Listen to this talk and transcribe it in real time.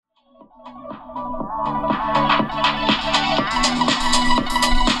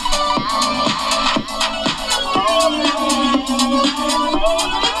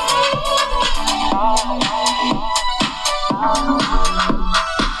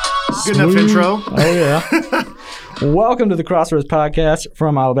Good enough intro. Oh, yeah. Welcome to the Crossroads Podcast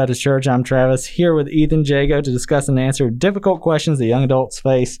from Iowa Baptist Church. I'm Travis, here with Ethan Jago to discuss and answer difficult questions that young adults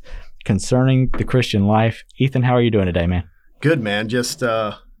face concerning the Christian life. Ethan, how are you doing today, man? Good, man. Just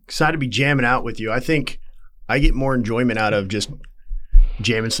excited to be jamming out with you. I think I get more enjoyment out of just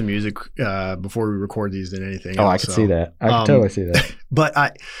jamming some music before we record these than anything else. I could see that. I could totally see that. But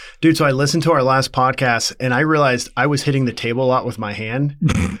so I listened to our last podcast and I realized I was hitting the table a lot with my hand.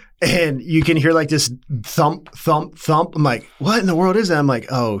 And you can hear like this thump, thump, thump. I'm like, what in the world is that? I'm like,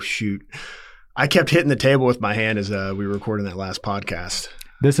 oh, shoot. I kept hitting the table with my hand as we were recording that last podcast.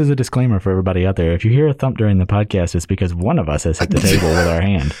 This is a disclaimer for everybody out there. If you hear a thump during the podcast, it's because one of us has hit the table with our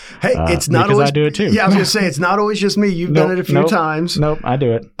hand. Hey, it's not always. I do it too. Yeah, I was going to say, it's not always just me. You've done it a few times. Nope, I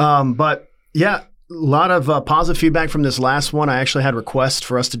do it. But yeah, a lot of positive feedback from this last one. I actually had requests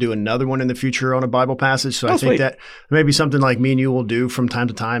for us to do another one in the future on a Bible passage. So I think that maybe something like me and you will do from time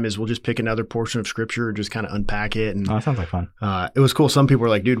to time is we'll just pick another portion of scripture and just kind of unpack it. And that sounds like fun. It was cool. Some people were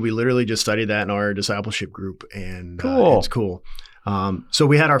like, dude, we literally just studied that in our discipleship group. And it's cool. So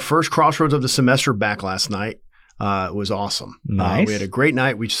we had our first Crossroads of the semester back last night. It was awesome. Nice. We had a great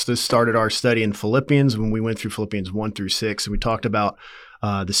night. We just started our study in Philippians when we went through Philippians 1 through 6. And we talked about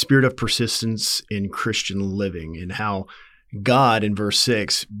the spirit of persistence in Christian living and how God in verse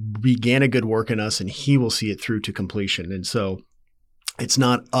 6 began a good work in us and he will see it through to completion. And so it's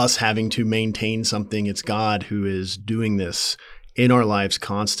not us having to maintain something. It's God who is doing this in our lives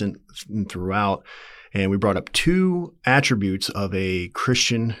constant and throughout. And we brought up two attributes of a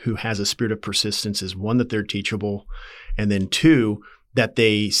Christian who has a spirit of persistence is one, that they're teachable, and then two, that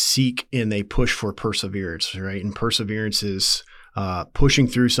they seek and they push for perseverance, right? And perseverance is pushing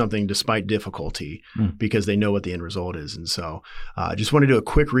through something despite difficulty because they know what the end result is. And so I just want to do a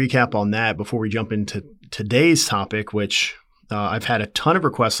quick recap on that before we jump into today's topic, which I've had a ton of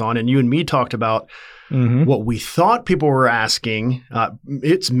requests on, and you and me talked about what we thought people were asking.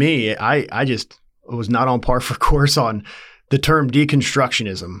 It's me. I just was not on par for course on the term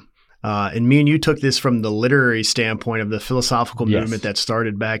deconstructionism. And me and you took this from the literary standpoint of the philosophical movement that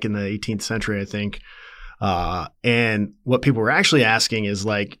started back in the 18th century, I think. And what people were actually asking is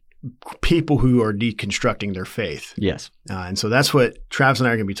like people who are deconstructing their faith. Yes. And so that's what Travis and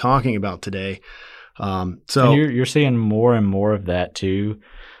I are going to be talking about today. And you're seeing more and more of that too.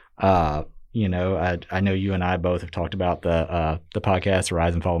 I know you and I both have talked about the podcast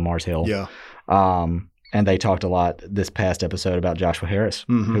Rise and Fall of Mars Hill. Yeah. And they talked a lot this past episode about Joshua Harris,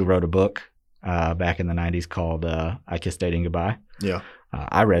 who wrote a book back in the 90s called I Kissed Dating Goodbye. Yeah.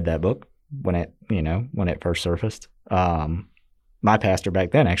 I read that book when it first surfaced. My pastor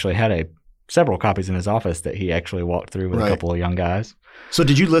back then actually had several copies in his office that he actually walked through with a couple of young guys. So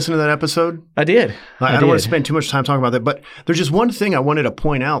did you listen to that episode? I did. I don't want to spend too much time talking about that, but there's just one thing I wanted to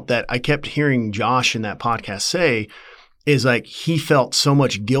point out that I kept hearing Josh in that podcast say is like he felt so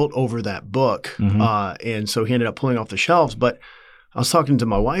much guilt over that book. And so he ended up pulling off the shelves. But I was talking to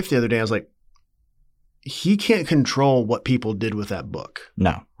my wife the other day. I was like, he can't control what people did with that book.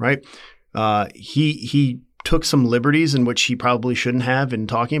 No. Right? He took some liberties in which he probably shouldn't have in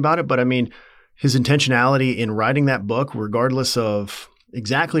talking about it. But I mean, his intentionality in writing that book, regardless of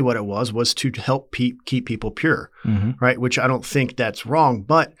exactly what it was to help keep people pure, right? Which I don't think that's wrong,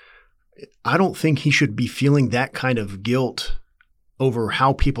 but I don't think he should be feeling that kind of guilt over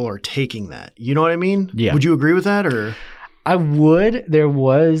how people are taking that. You know what I mean? Yeah. Would you agree with that? Or I would. There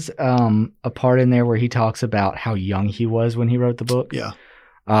was a part in there where he talks about how young he was when he wrote the book. Yeah.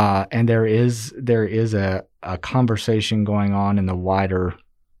 And there is a conversation going on in the wider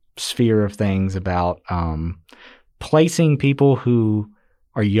sphere of things about placing people who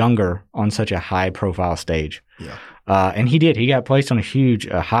are younger on such a high profile stage. Yeah. And he did. He got placed on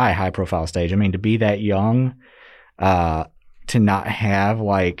a high profile stage. I mean, to be that young, to not have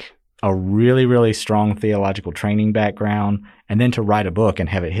like a really, really strong theological training background, and then to write a book and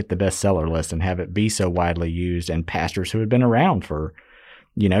have it hit the bestseller list and have it be so widely used, and pastors who had been around for,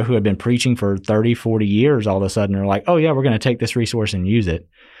 who had been preaching for 30, 40 years, all of a sudden are like, oh yeah, we're going to take this resource and use it,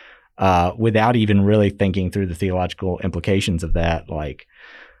 without even really thinking through the theological implications of that. Like,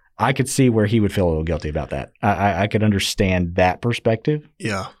 I could see where he would feel a little guilty about that. I could understand that perspective.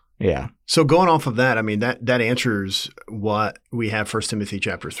 Yeah. Yeah. So going off of that, I mean, that answers what we have 1 Timothy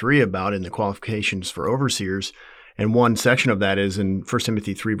chapter 3 about in the qualifications for overseers. And one section of that is in 1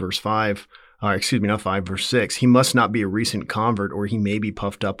 Timothy 3 verse 5, verse 6. He must not be a recent convert, or he may be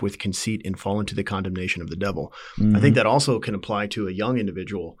puffed up with conceit and fall into the condemnation of the devil. I think that also can apply to a young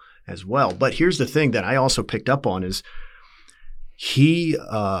individual as well. But here's the thing that I also picked up on is he,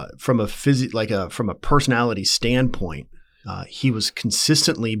 from a personality standpoint, he was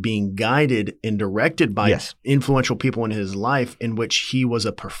consistently being guided and directed by Yes. influential people in his life, in which he was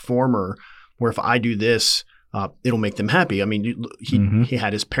a performer, where if I do this, it'll make them happy. I mean, he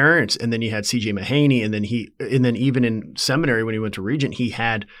had his parents, and then he had C.J. Mahaney, and then even in seminary when he went to Regent, he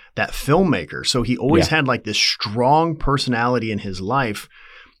had that filmmaker. So he always had like this strong personality in his life,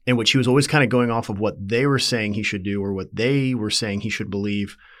 in which he was always kind of going off of what they were saying he should do or what they were saying he should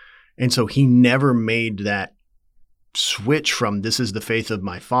believe. And so he never made that switch from this is the faith of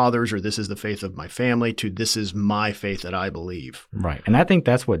my fathers or this is the faith of my family to this is my faith that I believe. Right. And I think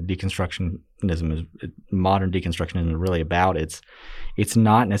that's what modern deconstructionism is really about. It's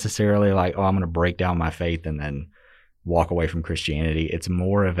not necessarily like, oh, I'm going to break down my faith and then walk away from Christianity. It's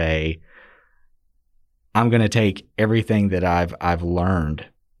more of I'm going to take everything that I've learned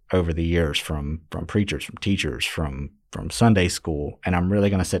over the years from preachers, from teachers, from Sunday school, and I'm really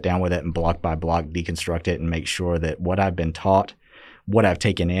going to sit down with it and block by block deconstruct it and make sure that what I've been taught, what I've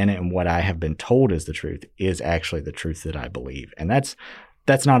taken in, and what I have been told is the truth is actually the truth that I believe. And that's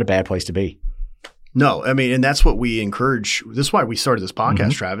not a bad place to be. No, I mean, and that's what we encourage. This is why we started this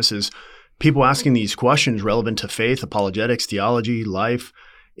podcast, Travis, is people asking these questions relevant to faith, apologetics, theology, life,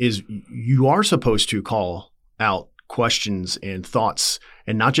 is you are supposed to call out questions and thoughts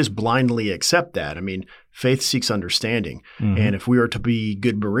and not just blindly accept that. I mean, faith seeks understanding. And if we are to be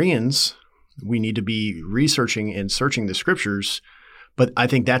good Bereans, we need to be researching and searching the scriptures. But I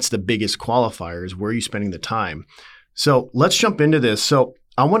think that's the biggest qualifier, is where are you spending the time? So let's jump into this. So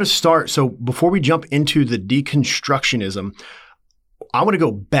I want to start. So before we jump into the deconstructionism, I want to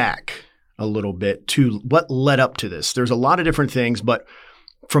go back a little bit to what led up to this. There's a lot of different things, but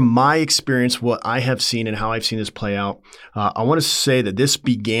from my experience, what I have seen and how I've seen this play out, I want to say that this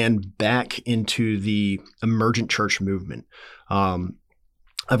began back into the emergent church movement.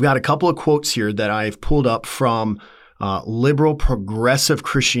 I've got a couple of quotes here that I've pulled up from liberal progressive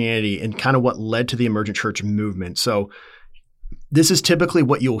Christianity and kind of what led to the emergent church movement. So this is typically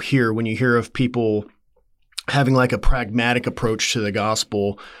what you'll hear when you hear of people having like a pragmatic approach to the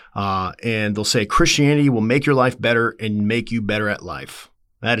gospel, and they'll say Christianity will make your life better and make you better at life.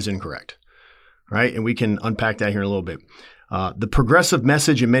 That is incorrect, right? And we can unpack that here in a little bit. The progressive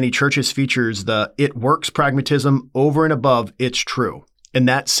message in many churches features the it works pragmatism over and above it's true. And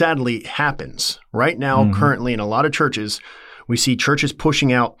that sadly happens right now, currently in a lot of churches. We see churches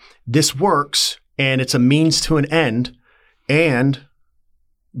pushing out this works and it's a means to an end, and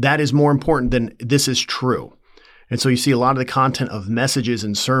that is more important than this is true. And so you see a lot of the content of messages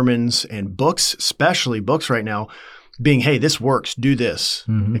and sermons and books, especially books right now, being, hey, this works, do this.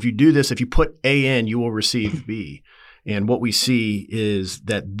 If you do this, if you put A in, you will receive B. And what we see is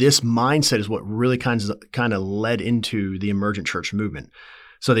that this mindset is what really kind of led into the emergent church movement.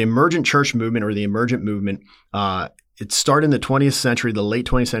 So the emergent church movement, or the emergent movement, it started in the 20th century, the late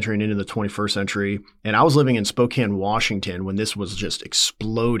 20th century and into the 21st century. And I was living in Spokane, Washington when this was just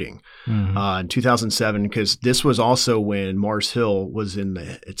exploding in 2007, because this was also when Mars Hill was in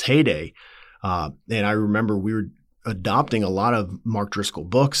its heyday. And I remember we were adopting a lot of Mark Driscoll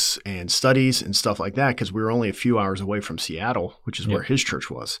books and studies and stuff like that, because we were only a few hours away from Seattle, which is where his church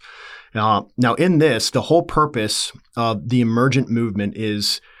was. Now in this, the whole purpose of the emergent movement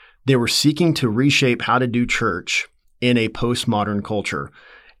is they were seeking to reshape how to do church in a postmodern culture.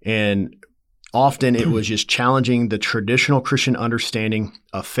 And often it was just challenging the traditional Christian understanding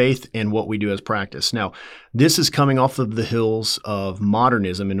of faith and what we do as practice. Now, this is coming off of the hills of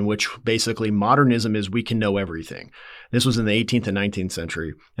modernism, in which basically modernism is we can know everything. This was in the 18th and 19th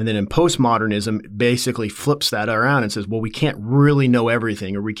century. And then in postmodernism, it basically flips that around and says, well, we can't really know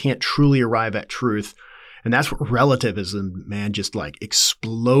everything, or we can't truly arrive at truth. And that's what relativism, man, just like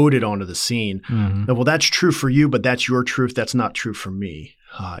exploded onto the scene. Well, that's true for you, but that's your truth. That's not true for me.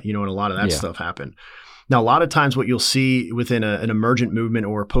 And a lot of that stuff happened. Now, a lot of times what you'll see within an emergent movement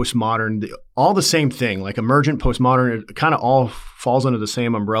or postmodern, all the same thing, like emergent, postmodern, it kind of all falls under the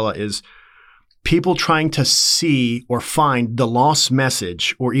same umbrella, is people trying to see or find the lost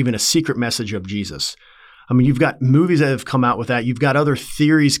message or even a secret message of Jesus. I mean, you've got movies that have come out with that. You've got other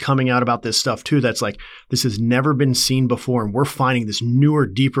theories coming out about this stuff too. That's like, this has never been seen before. And we're finding this newer,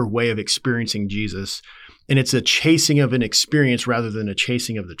 deeper way of experiencing Jesus. And it's a chasing of an experience rather than a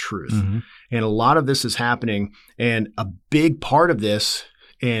chasing of the truth. And a lot of this is happening. And a big part of this,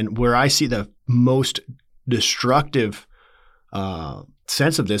 and where I see the most destructive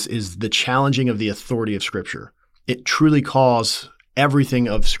sense of this, is the challenging of the authority of Scripture. It truly calls everything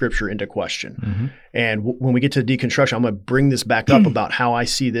of Scripture into question. And when we get to deconstruction, I'm going to bring this back up about how I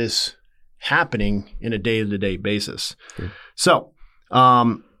see this happening in a day-to-day basis. So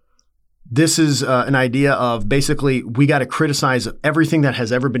this is an idea of basically we got to criticize everything that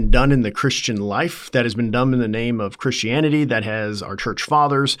has ever been done in the Christian life, that has been done in the name of Christianity, that has our church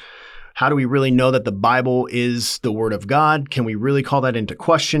fathers. How do we really know that the Bible is the Word of God? Can we really call that into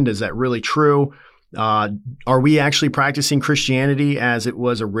question? Is that really true? Are we actually practicing Christianity as it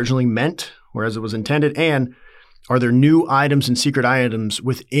was originally meant or as it was intended? And are there new items and secret items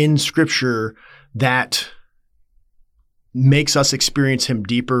within Scripture that makes us experience Him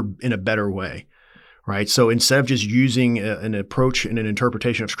deeper in a better way, right? So instead of just using an approach and an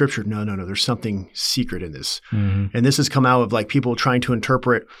interpretation of Scripture, no, there's something secret in this. Mm-hmm. And this has come out of like people trying to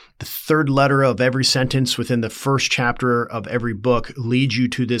interpret the third letter of every sentence within the first chapter of every book leads you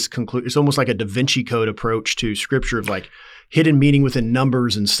to this conclusion. It's almost like a Da Vinci Code approach to Scripture of like hidden meaning within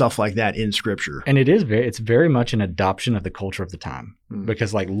numbers and stuff like that in Scripture. And it's very much an adoption of the culture of the time,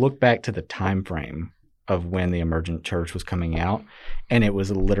 because like look back to the time frame of when the emergent church was coming out, and it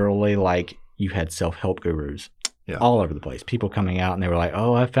was literally like you had self-help gurus all over the place. People coming out and they were like,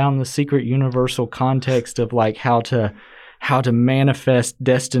 "Oh, I found the secret universal context of like how to manifest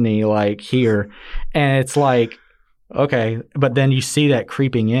destiny like here." And it's like, okay, but then you see that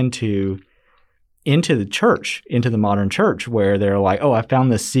creeping into the church, into the modern church, where they're like, "Oh, I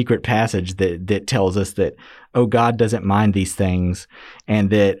found this secret passage that tells us that, oh, God doesn't mind these things, and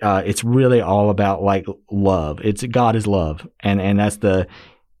that it's really all about like love. It's God is love, and that's the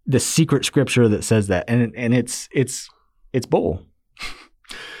secret scripture that says that, and it's bull."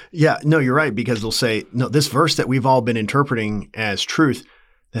 Yeah, no, you're right, because they'll say, no, this verse that we've all been interpreting as truth,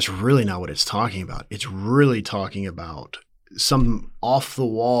 that's really not what it's talking about. It's really talking about some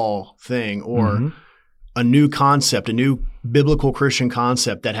off-the-wall thing or a new concept, a new biblical Christian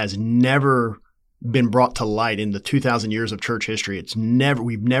concept that has never been brought to light in the 2,000 years of church history.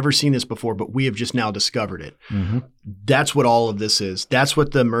 We've never seen this before, but we have just now discovered it. Mm-hmm. That's what all of this is. That's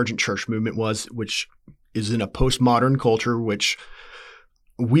what the emergent church movement was, which is in a postmodern culture, which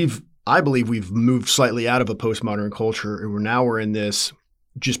I believe we've moved slightly out of a postmodern culture, and we're in this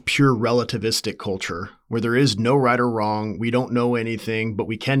just pure relativistic culture where there is no right or wrong. We don't know anything, but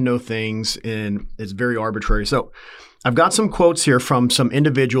we can know things, and it's very arbitrary. So I've got some quotes here from some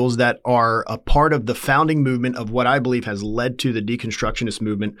individuals that are a part of the founding movement of what I believe has led to the deconstructionist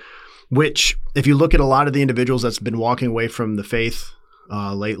movement, which if you look at a lot of the individuals that's been walking away from the faith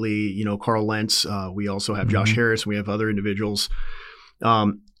lately, Carl Lentz, we also have Josh Harris, we have other individuals.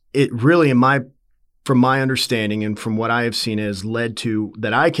 It really, from my understanding and from what I have seen, has led to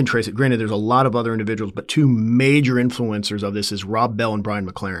that I can trace it. Granted, there's a lot of other individuals, but two major influencers of this is Rob Bell and Brian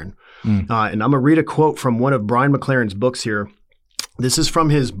McLaren. And I'm going to read a quote from one of Brian McLaren's books here. This is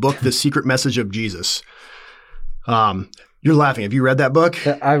from his book, The Secret Message of Jesus. You're laughing. Have you read that book?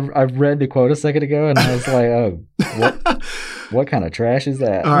 I've read the quote a second ago, and I was like, oh, what kind of trash is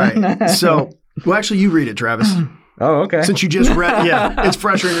that? All right. So, well, actually, you read it, Travis. Oh, okay. Since you just read, it's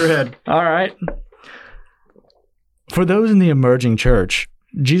fresher in your head. All right. For those in the emerging church,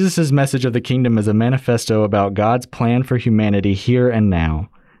 Jesus' message of the kingdom is a manifesto about God's plan for humanity here and now.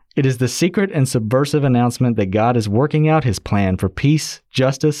 It is the secret and subversive announcement that God is working out His plan for peace,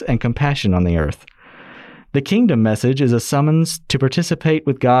 justice, and compassion on the earth. The kingdom message is a summons to participate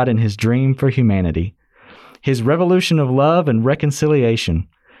with God in His dream for humanity, His revolution of love and reconciliation.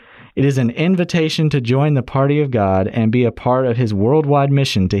 It is an invitation to join the party of God and be a part of His worldwide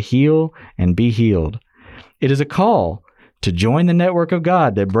mission to heal and be healed. It is a call to join the network of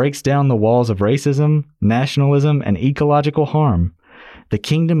God that breaks down the walls of racism, nationalism, and ecological harm. The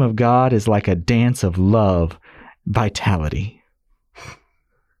kingdom of God is like a dance of love, vitality.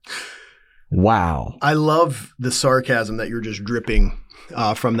 Wow. I love the sarcasm that you're just dripping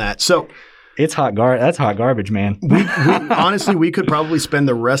from that. So it's that's hot garbage, man. we honestly, we could probably spend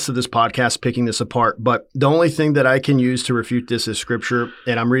the rest of this podcast picking this apart, but the only thing that I can use to refute this is scripture.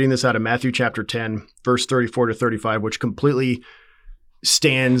 And I'm reading this out of Matthew chapter 10, verse 34 to 35, which completely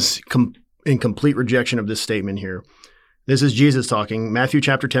stands in complete rejection of this statement here. This is Jesus talking. Matthew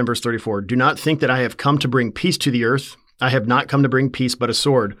chapter 10, verse 34. Do not think that I have come to bring peace to the earth. I have not come to bring peace, but a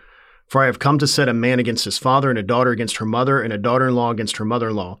sword. For I have come to set a man against his father, and a daughter against her mother, and a daughter-in-law against her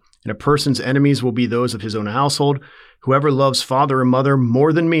mother-in-law. And a person's enemies will be those of his own household. Whoever loves father or mother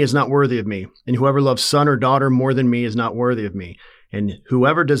more than me is not worthy of me. And whoever loves son or daughter more than me is not worthy of me. And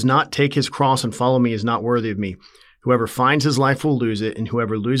whoever does not take his cross and follow me is not worthy of me. Whoever finds his life will lose it, and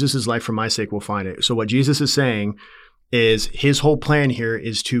whoever loses his life for my sake will find it. So what Jesus is saying is his whole plan here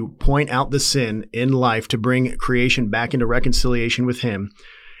is to point out the sin in life, to bring creation back into reconciliation with him.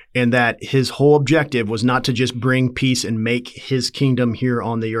 and that his whole objective was not to just bring peace and make his kingdom here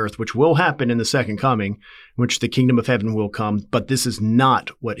on the earth, which will happen in the second coming, which the kingdom of heaven will come. But this is not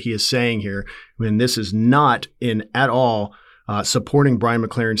what he is saying here. I mean, this is not in at all supporting Brian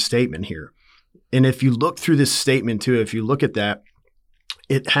McLaren's statement here. And if you look through this statement too, if you look at that,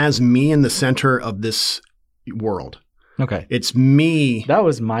 it has me in the center of this world. Okay. It's me. That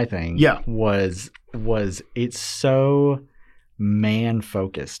was my thing. Yeah. Was it's so man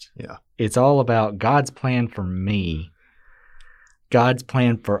focused. Yeah. It's all about God's plan for me. God's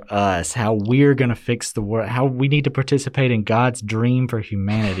plan for us, how we're going to fix the world, how we need to participate in God's dream for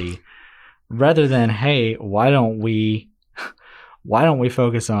humanity, rather than, hey, why don't we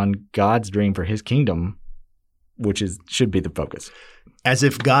focus on God's dream for his kingdom, which should be the focus. As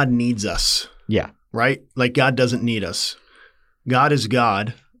if God needs us. Yeah. Right? Like God doesn't need us. God is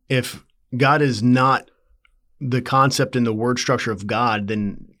God. If God is not the concept and the word structure of God,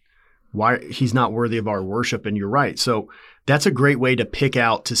 then he's not worthy of our worship. And you're right. So that's a great way to pick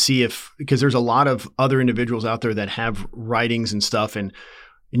out to see because there's a lot of other individuals out there that have writings and stuff. And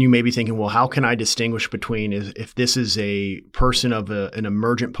you may be thinking, well, how can I distinguish between if this is a person of an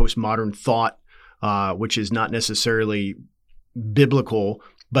emergent postmodern thought, which is not necessarily biblical,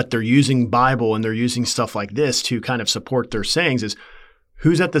 but they're using Bible and they're using stuff like this to kind of support their sayings, is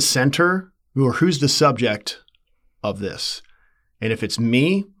who's at the center or who's the subject of this? And if it's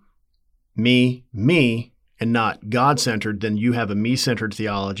me, and not God-centered, then you have a me-centered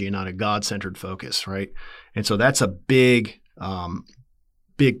theology and not a God-centered focus, right? And so that's a big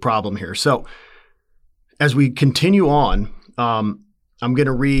problem here. So as we continue on, I'm going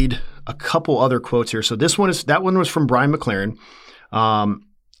to read a couple other quotes here. So that one was from Brian McLaren.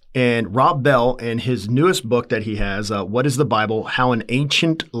 And Rob Bell, in his newest book that he has, What is the Bible? How an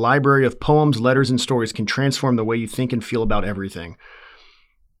Ancient Library of Poems, Letters, and Stories Can Transform the Way You Think and Feel About Everything.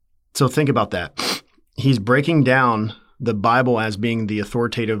 So think about that. He's breaking down the Bible as being the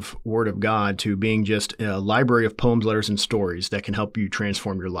authoritative word of God to being just a library of poems, letters, and stories that can help you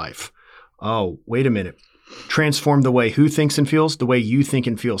transform your life. Oh, wait a minute. Transform the way who thinks and feels, the way you think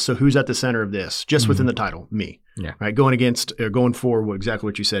and feel. So who's at the center of this? Just within the title, me. Yeah. Right. Going for exactly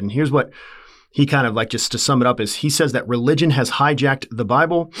what you said. And here's what he kind of like, just to sum it up, is he says that religion has hijacked the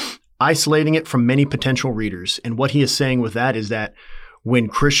Bible, isolating it from many potential readers. And what he is saying with that is that when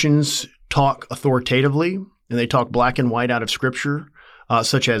Christians talk authoritatively and they talk black and white out of Scripture,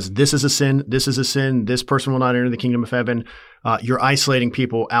 such as this is a sin, this person will not enter the kingdom of heaven, you're isolating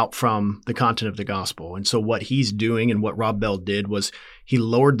people out from the content of the gospel. And so what he's doing and what Rob Bell did was he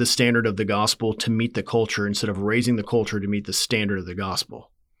lowered the standard of the gospel to meet the culture instead of raising the culture to meet the standard of the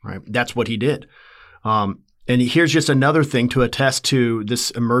gospel, right? That's what he did. And here's just another thing to attest to this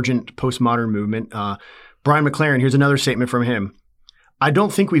emergent postmodern movement. Brian McLaren, here's another statement from him. I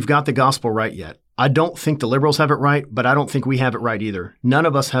don't think we've got the gospel right yet. I don't think the liberals have it right, but I don't think we have it right either. None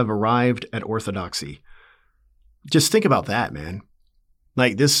of us have arrived at orthodoxy. Just think about that, man.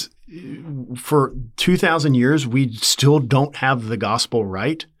 Like this, for 2,000 years, we still don't have the gospel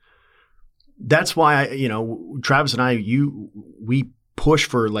right. That's why, Travis and I, we push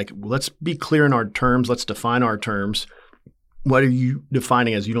for let's be clear in our terms. Let's define our terms. What are you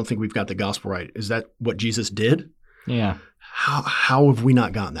defining as you don't think we've got the gospel right? Is that what Jesus did? Yeah. How have we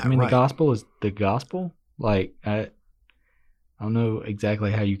not gotten that right? The gospel is the gospel. I don't know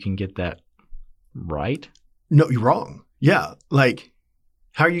exactly how you can get that right. No, you're wrong. Yeah.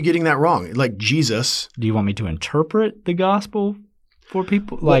 How are you getting that wrong? Jesus. Do you want me to interpret the gospel for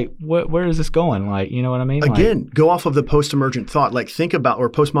people? Where is this going? You know what I mean? Again, go off of the post-emergent thought. Think about, or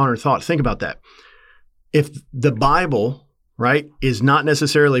postmodern thought. Think about that. If the Bible, right, is not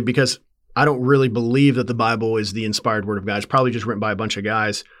necessarily, because I don't really believe that the Bible is the inspired word of God. It's probably just written by a bunch of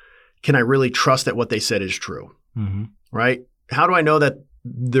guys. Can I really trust that what they said is true? Mm-hmm. Right? How do I know that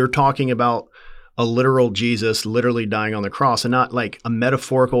they're talking about a literal Jesus literally dying on the cross and not like a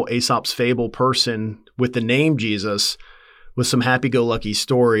metaphorical Aesop's fable person with the name Jesus with some happy-go-lucky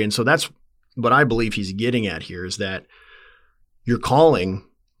story? And so that's what I believe he's getting at here, is that you're calling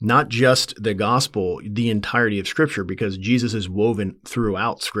not just the gospel, the entirety of Scripture, because Jesus is woven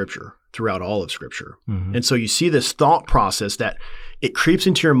throughout Scripture, throughout all of Scripture. Mm-hmm. And so you see this thought process that it creeps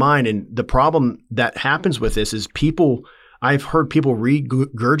into your mind. And the problem that happens with this is I've heard people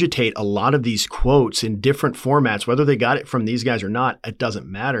regurgitate a lot of these quotes in different formats, whether they got it from these guys or not, it doesn't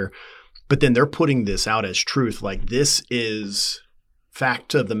matter. But then they're putting this out as truth, like this is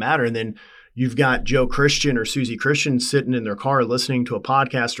fact of the matter. And then you've got Joe Christian or Susie Christian sitting in their car listening to a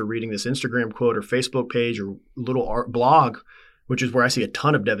podcast or reading this Instagram quote or Facebook page or little art blog, which is where I see a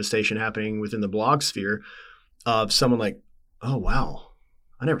ton of devastation happening within the blog sphere, of someone like, oh, wow,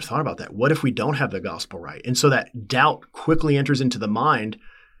 I never thought about that. What if we don't have the gospel right? And so that doubt quickly enters into the mind.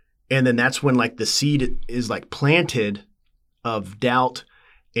 And then that's when like the seed is like planted of doubt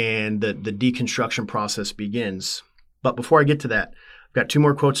and the deconstruction process begins. But before I get to that, I've got 2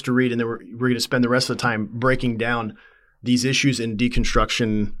 more quotes to read, and then we're going to spend the rest of the time breaking down these issues in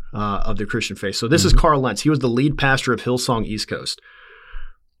deconstruction of the Christian faith. So this is Carl Lentz. He was the lead pastor of Hillsong East Coast.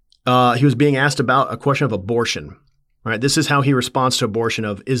 He was being asked about a question of abortion. Right? This is how he responds to abortion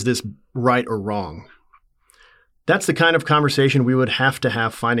of, is this right or wrong? That's the kind of conversation we would have to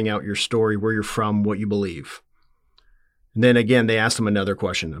have finding out your story, where you're from, what you believe. And then again, they asked him another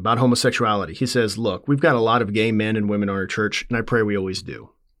question about homosexuality. He says, look, we've got a lot of gay men and women in our church, and I pray we always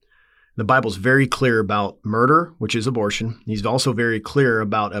do. The Bible's very clear about murder, which is abortion. He's also very clear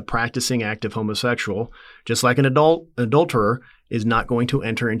about a practicing active homosexual, just like an adulterer is not going to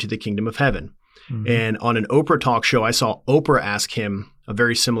enter into the kingdom of heaven. Mm-hmm. And on an Oprah talk show, I saw Oprah ask him a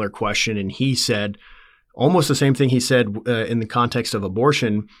very similar question, and he said almost the same thing he said in the context of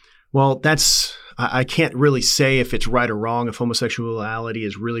abortion. Well, I can't really say if it's right or wrong, if homosexuality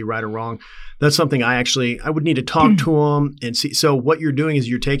is really right or wrong. That's something I would need to talk to him and see. So what you're doing is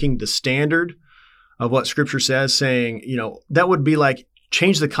you're taking the standard of what Scripture says, saying, that would be like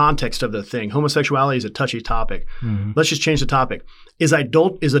change the context of the thing. Homosexuality is a touchy topic. Mm-hmm. Let's just change the topic. Is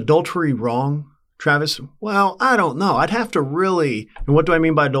adultery wrong, Travis? Well, I don't know. I'd have to really – and what do I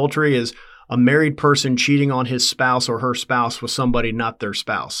mean by adultery is a married person cheating on his spouse or her spouse with somebody not their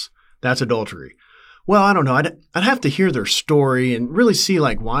spouse. That's adultery. Well, I don't know. I'd have to hear their story and really see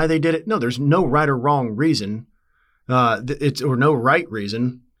like why they did it. No, there's no right or wrong reason. Or no right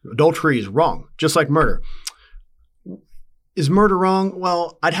reason. Adultery is wrong, just like murder. Is murder wrong?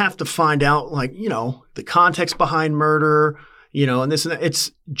 Well, I'd have to find out like, the context behind murder, and this and that.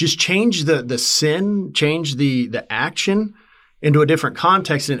 It's just change the sin, change the action into a different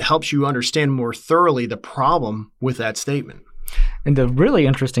context, and it helps you understand more thoroughly the problem with that statement. And the really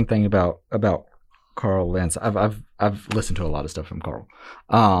interesting thing about Carl Lentz, I've listened to a lot of stuff from Carl.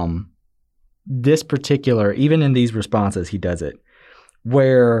 This particular, even in these responses, he does it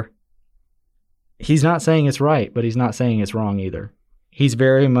where he's not saying it's right, but he's not saying it's wrong either. He's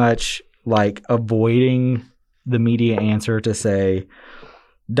very much like avoiding the media answer to say,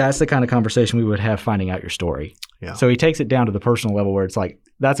 that's the kind of conversation we would have finding out your story. Yeah. So he takes it down to the personal level where it's like,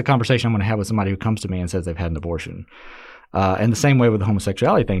 that's a conversation I'm going to have with somebody who comes to me and says they've had an abortion. And the same way with the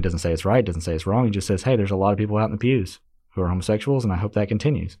homosexuality thing, doesn't say it's right, doesn't say it's wrong. He just says, hey, there's a lot of people out in the pews who are homosexuals, and I hope that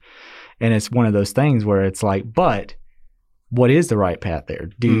continues. And it's one of those things where it's like, but what is the right path there?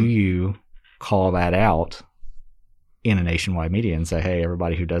 Do you call that out in a nationwide media and say, hey,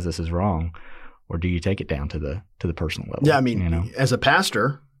 everybody who does this is wrong? Or do you take it down to the personal level? Yeah, I mean, as a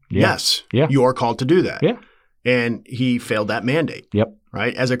pastor, yes, you are called to do that. Yeah. And he failed that mandate. Yep.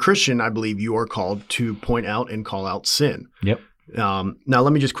 Right? As a Christian, I believe you are called to point out and call out sin. Yep. Now,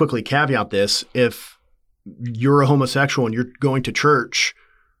 let me just quickly caveat this. If you're a homosexual and you're going to church,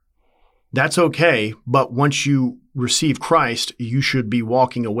 that's okay. But once you receive Christ, you should be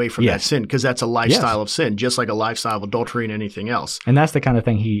walking away from that sin, because that's a lifestyle of sin, just like a lifestyle of adultery and anything else. And that's the kind of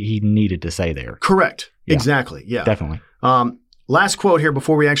thing he needed to say there. Correct. Yeah. Exactly. Yeah. Definitely. Last quote here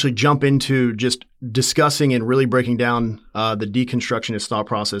before we actually jump into just discussing and really breaking down the deconstructionist thought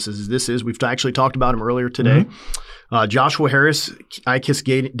processes. We've actually talked about him earlier today. Mm-hmm. Joshua Harris, I Kiss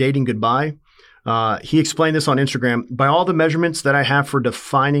Dating Goodbye. He explained this on Instagram. By all the measurements that I have for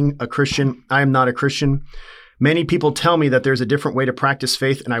defining a Christian, I am not a Christian. Many people tell me that there's a different way to practice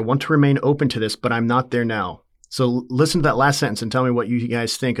faith, and I want to remain open to this, but I'm not there now. So listen to that last sentence and tell me what you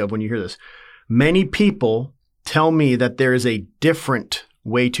guys think of when you hear this. Many people tell me that there is a different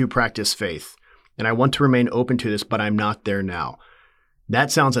way to practice faith, and I want to remain open to this, but I'm not there now. That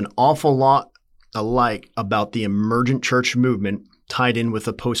sounds an awful lot alike about the emergent church movement tied in with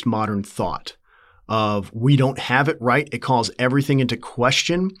a postmodern thought of we don't have it right. It calls everything into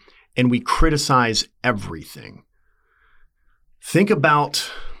question, and we criticize everything. Think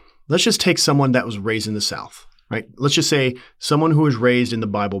about, let's just take someone that was raised in the South, right? Let's just say someone who was raised in the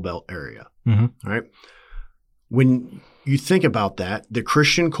Bible Belt area, all right? When you think about that, the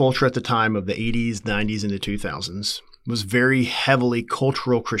Christian culture at the time of the 80s, 90s, and the 2000s was very heavily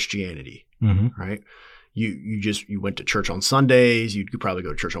cultural Christianity, right? You went to church on Sundays. You could probably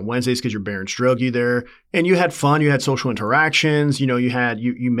go to church on Wednesdays because your parents drug you there, and you had fun. You had social interactions.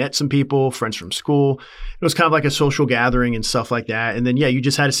 You met some people, friends from school. It was kind of like a social gathering and stuff like that. And then you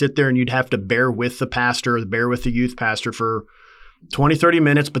just had to sit there and you'd have to bear with the pastor, or bear with the youth pastor for 20, 30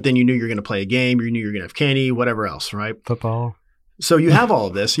 minutes, but then you knew you're going to play a game, you knew you're going to have candy, whatever else, right? Football. So you have all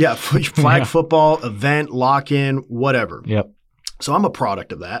of this. Yeah. Flag football, event, lock-in, whatever. Yep. So I'm a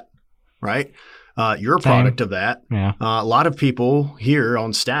product of that, right? You're a Same. product of that. Yeah. A lot of people here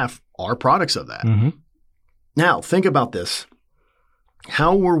on staff are products of that. Mm-hmm. Now, think about this.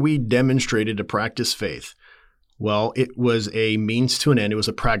 How were we demonstrated to practice faith? Well, it was a means to an end. It was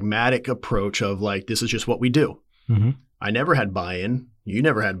a pragmatic approach of like, this is just what we do. Mm-hmm. I never had buy-in. You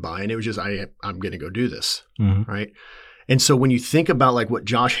never had buy-in. It was just, I'm going to go do this, right? And so when you think about like what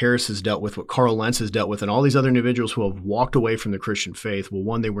Josh Harris has dealt with, what Carl Lentz has dealt with, and all these other individuals who have walked away from the Christian faith, well,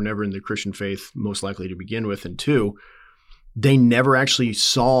 one, they were never in the Christian faith most likely to begin with, and two, they never actually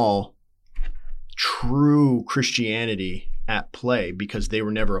saw true Christianity at play because they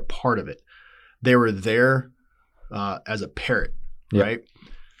were never a part of it. They were there as a parrot, right?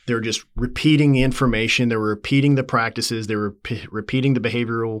 They were just repeating the information. They were repeating the practices. They were repeating the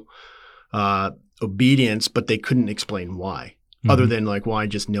behavioral obedience, but they couldn't explain why, other than like, well, I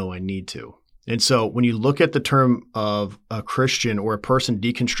just know I need to. And so when you look at the term of a Christian or a person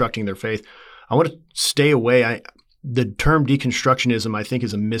deconstructing their faith, I want to stay away. The term deconstructionism, I think,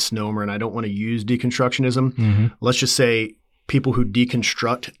 is a misnomer, and I don't want to use deconstructionism. Let's just say people who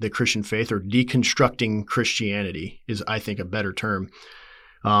deconstruct the Christian faith or deconstructing Christianity is, I think, a better term.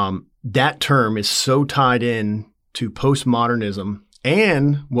 That term is so tied in to postmodernism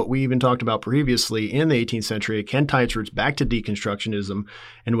and what we even talked about previously in the 18th century. It can tie its roots back to deconstructionism,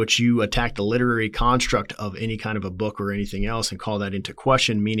 in which you attack the literary construct of any kind of a book or anything else and call that into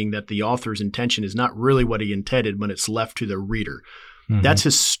question, meaning that the author's intention is not really what he intended when it's left to the reader. That's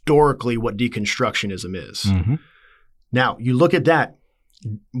historically what deconstructionism is. Now, you look at that,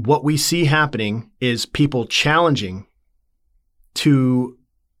 what we see happening is people challenging to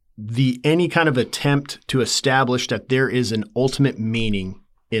any kind of attempt to establish that there is an ultimate meaning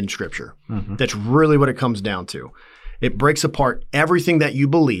in Scripture. That's really what it comes down to. It breaks apart everything that you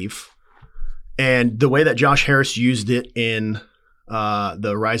believe, and the way that Josh Harris used it in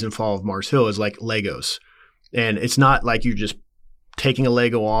the Rise and Fall of Mars Hill is like Legos. And it's not like you're just taking a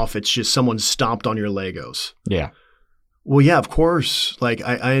Lego off. It's just someone stomped on your Legos. Yeah. Well, yeah, of course. Like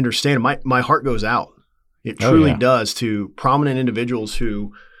I understand. My heart goes out. It truly does to prominent individuals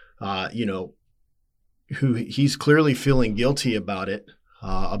who, who he's clearly feeling guilty about it,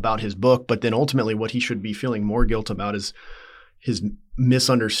 about his book. But then ultimately what he should be feeling more guilt about is his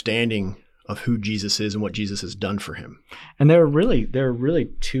misunderstanding of who Jesus is and what Jesus has done for him. And there are really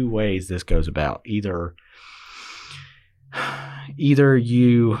two ways this goes about. Either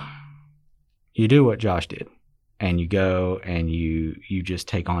you do what Josh did, and you go and you just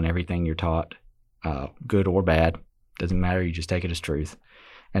take on everything you're taught, good or bad, doesn't matter. You just take it as truth,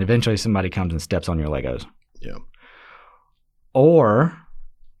 and eventually somebody comes and steps on your Legos. Yeah. Or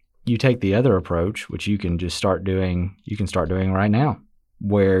you take the other approach, which you can just start doing. You can start doing right now,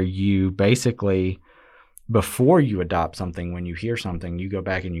 where you basically, before you adopt something, when you hear something, you go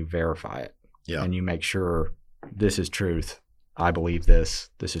back and you verify it. Yeah. And you make sure this is truth. I believe this.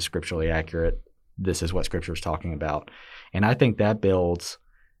 This is scripturally accurate. This is what Scripture is talking about. And I think that builds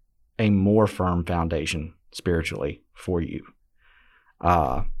a more firm foundation spiritually for you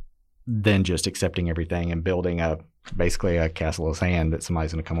than just accepting everything and building basically a castle of sand that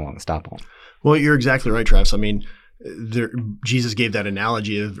somebody's going to come along and stop on. Well, you're exactly right, Travis. I mean, Jesus gave that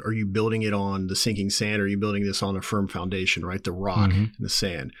analogy of, are you building it on the sinking sand, or are you building this on a firm foundation, right? The rock and the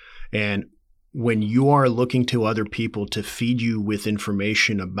sand. And when you are looking to other people to feed you with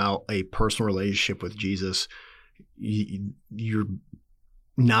information about a personal relationship with Jesus, you're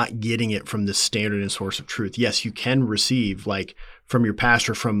not getting it from the standard and source of truth. Yes, you can receive, like, from your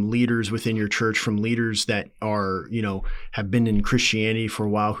pastor, from leaders within your church, from leaders that are, have been in Christianity for a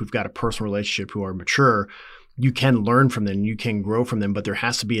while, who've got a personal relationship, who are mature. You can learn from them, you can grow from them, but there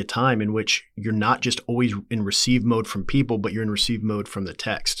has to be a time in which you're not just always in receive mode from people, but you're in receive mode from the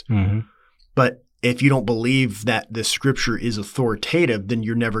text. But if you don't believe that the Scripture is authoritative, then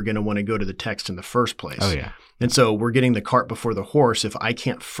you're never going to want to go to the text in the first place. Oh, yeah. And so we're getting the cart before the horse. If I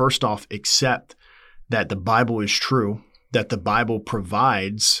can't first off accept that the Bible is true, that the Bible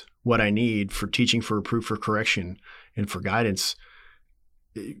provides what I need for teaching, for reproof, for correction, and for guidance,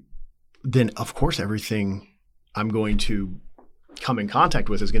 then of course everything I'm going to come in contact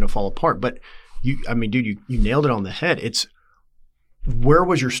with is going to fall apart. But you nailed it on the head. It's, where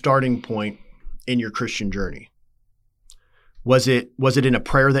was your starting point in your Christian journey? Was it in a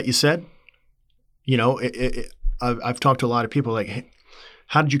prayer that you said? I've talked to a lot of people like, hey,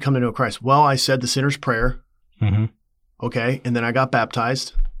 how did you come to know Christ? Well, I said the sinner's prayer. Okay. And then I got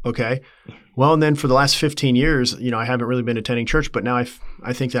baptized. Okay. Well, and then for the last 15 years, I haven't really been attending church, but now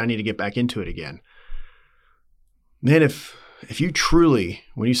I think that I need to get back into it again. Man, if you truly,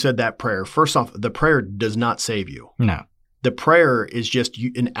 when you said that prayer, first off, the prayer does not save you. No. The prayer is just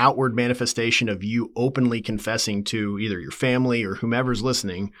an outward manifestation of you openly confessing to either your family or whomever's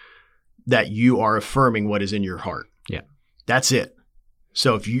listening that you are affirming what is in your heart. Yeah. That's it.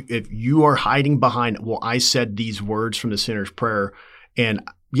 So if you are hiding behind, well, I said these words from the sinner's prayer and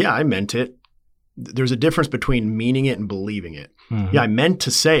yeah, I meant it. There's a difference between meaning it and believing it. Mm-hmm. Yeah, I meant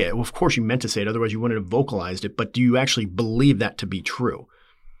to say it. Well, of course you meant to say it. Otherwise you wouldn't have vocalized it. But do you actually believe that to be true?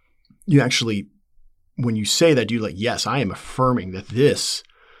 You actually, when you say that, do you like, yes, I am affirming that this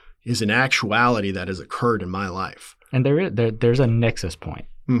is an actuality that has occurred in my life. And there's a nexus point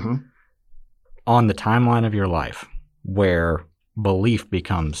on the timeline of your life where belief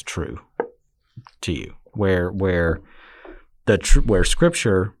becomes true to you, where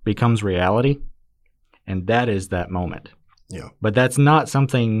Scripture becomes reality, and that is that moment. Yeah. But that's not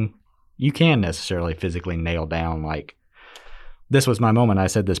something you can necessarily physically nail down. Like, this was my moment. I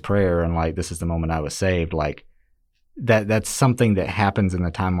said this prayer, and like, this is the moment I was saved. Like, that's something that happens in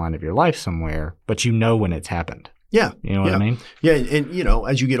the timeline of your life somewhere, but you know when it's happened. Yeah. You know what I mean? Yeah. And,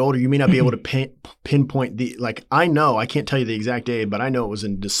 as you get older, you may not be able to pinpoint I can't tell you the exact date, but I know it was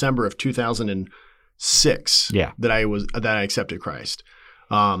in December of 2006 that I accepted Christ.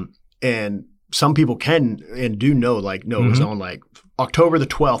 And some people can and do know, it was on like October the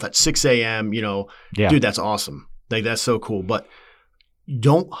 12th at 6 a.m., dude, that's awesome. Like, that's so cool. But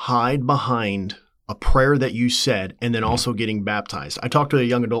don't hide behind a prayer that you said and then also getting baptized. I talked to a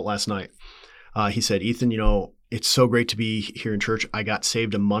young adult last night. He said, Ethan, it's so great to be here in church. I got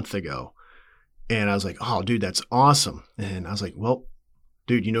saved a month ago. And I was like, oh, dude, that's awesome. And I was like, well,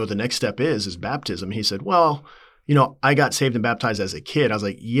 dude, the next step is baptism. He said, well, I got saved and baptized as a kid. I was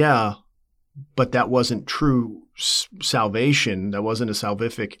like, yeah, but that wasn't true salvation. That wasn't a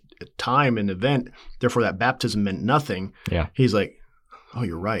salvific time and event. Therefore, that baptism meant nothing. Yeah. He's like, oh,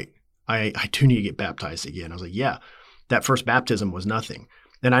 you're right. I do need to get baptized again. I was like, yeah, that first baptism was nothing.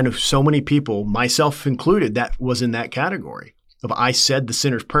 And I know so many people, myself included, that was in that category of I said the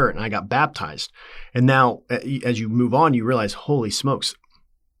sinner's prayer and I got baptized. And now as you move on, you realize, holy smokes,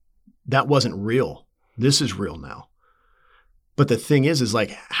 that wasn't real. This is real now. But the thing is like,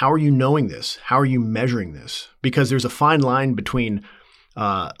 how are you knowing this? How are you measuring this? Because there's a fine line between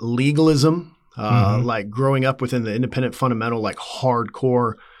legalism, like growing up within the independent fundamental, like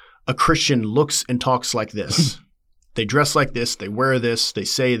hardcore, a Christian looks and talks like this. They dress like this, they wear this, they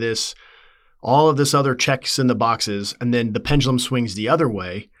say this, all of this other checks in the boxes, and then the pendulum swings the other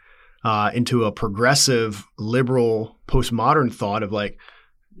way into a progressive, liberal, postmodern thought of like,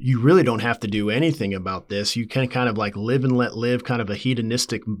 you really don't have to do anything about this. You can kind of like live and let live, kind of a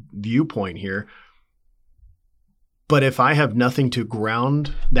hedonistic viewpoint here. But if I have nothing to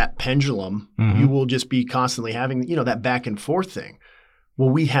ground that pendulum, you will just be constantly having, that back and forth thing. Well,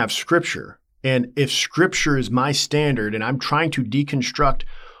 we have Scripture. And if Scripture is my standard and I'm trying to deconstruct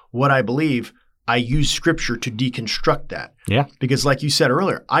what I believe, I use Scripture to deconstruct that. Yeah. Because like you said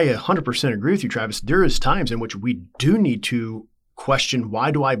earlier, I 100% agree with you, Travis. There is times in which we do need to question, why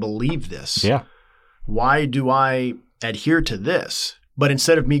do I believe this? Yeah. Why do I adhere to this? But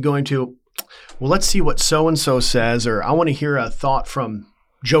instead of me going to, well, let's see what so-and-so says, or I want to hear a thought from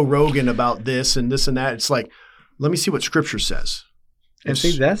Joe Rogan about this and that. It's like, let me see what Scripture says. And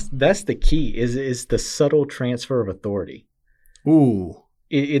see, that's the key is the subtle transfer of authority. Ooh.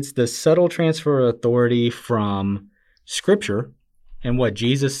 It's the subtle transfer of authority from Scripture and what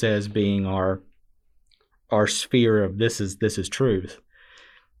Jesus says being our sphere of this is truth.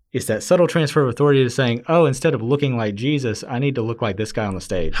 It's that subtle transfer of authority to saying, oh, instead of looking like Jesus, I need to look like this guy on the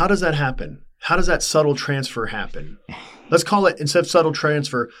stage. How does that happen? How does that subtle transfer happen? Let's call it, instead of subtle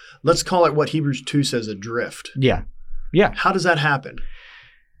transfer, let's call it what Hebrews 2 says, a drift. Yeah. Yeah. How does that happen?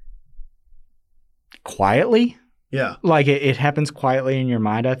 Quietly? Yeah. Like it happens quietly in your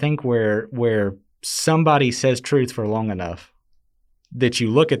mind, I think, where somebody says truth for long enough that you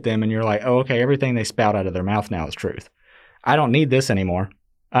look at them and you're like, oh, okay, everything they spout out of their mouth now is truth. I don't need this anymore.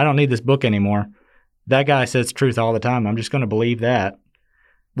 I don't need this book anymore. That guy says truth all the time. I'm just going to believe that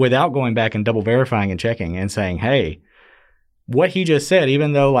without going back and double verifying and checking and saying, hey, what he just said,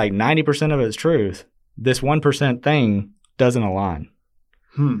 even though like 90% of it is truth, this 1% thing doesn't align.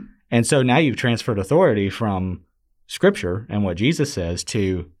 And so now you've transferred authority from Scripture and what Jesus says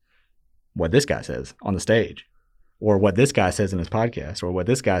to what this guy says on the stage, or what this guy says in his podcast, or what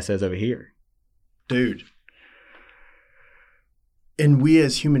this guy says over here. Dude. And we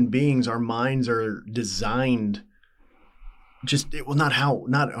as human beings, our minds are designed not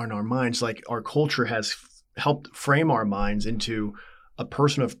on our minds, like our culture has helped frame our minds into a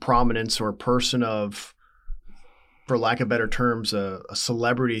person of prominence or a person of, for lack of better terms, a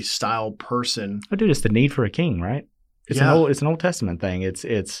celebrity style person. Oh, dude, it's the need for a king, right? It's an Old Testament thing.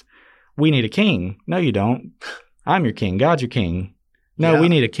 It's we need a king. No, you don't. I'm your king. God's your king. No, we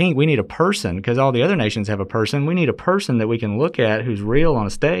need a king. We need a person because all the other nations have a person. We need a person that we can look at who's real on a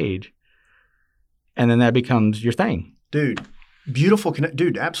stage. And then that becomes your thing. Dude, beautiful.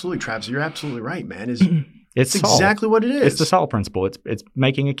 Dude, absolutely, Travis. You're absolutely right, man. It's exactly what it is. It's the Saul principle. It's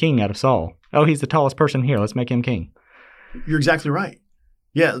making a king out of Saul. Oh, he's the tallest person here. Let's make him king. You're exactly right.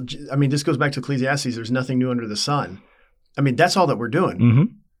 Yeah. I mean, this goes back to Ecclesiastes. There's nothing new under the sun. I mean, that's all that we're doing. Mm-hmm.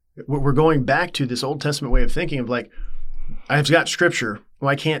 We're going back to this Old Testament way of thinking of like, I've got scripture. Well,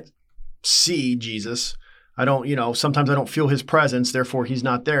 I can't see Jesus. I don't, sometimes I don't feel his presence. Therefore, he's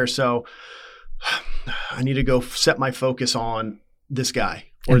not there. So I need to go set my focus on this guy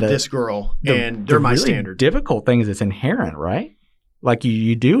or this girl. And they're my standard. Difficult thing is it's inherent, right? Like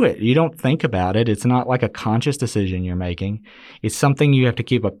you do it. You don't think about it. It's not like a conscious decision you're making. It's something you have to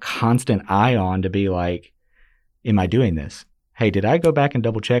keep a constant eye on to be like, am I doing this? Hey, did I go back and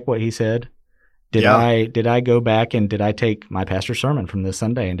double check what he said? Did I go back and did I take my pastor's sermon from this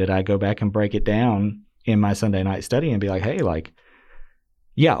Sunday and did I go back and break it down in my Sunday night study and be like, hey, like,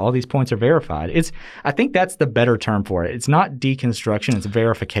 yeah, all these points are verified. I think that's the better term for it. It's not deconstruction, it's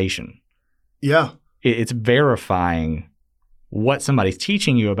verification. Yeah. It's verifying what somebody's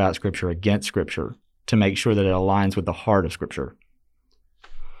teaching you about Scripture against Scripture to make sure that it aligns with the heart of Scripture.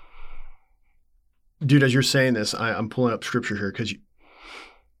 Dude, as you're saying this, I'm pulling up Scripture here because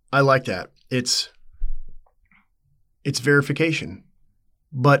I like that. It's verification,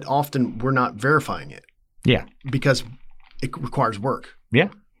 but often we're not verifying it. Yeah. Because it requires work. Yeah.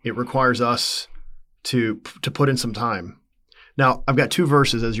 It requires us to put in some time. Now, I've got two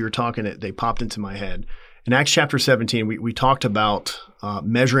verses as you were talking, they popped into my head. In Acts chapter 17, we talked about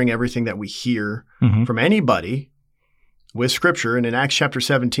measuring everything that we hear from anybody with Scripture. And in Acts chapter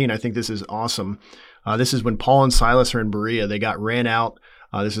 17, I think this is awesome. This is when Paul and Silas are in Berea. They got ran out.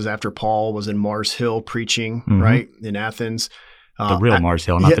 This is after Paul was in Mars Hill preaching, right, in Athens. The real Mars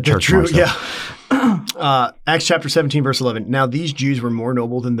Hill, not the church Mars Hill. Yeah. Acts chapter 17, verse 11. Now these Jews were more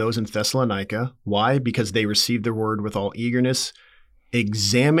noble than those in Thessalonica. Why? Because they received the word with all eagerness,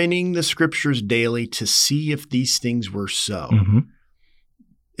 examining the Scriptures daily to see if these things were so. Mm-hmm.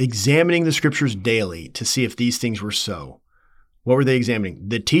 Examining the Scriptures daily to see if these things were so. What were they examining?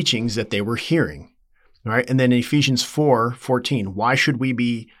 The teachings that they were hearing. All right. And then in Ephesians 4:14, why should we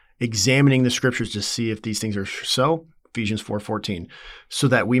be examining the Scriptures to see if these things are so? Ephesians 4:14, so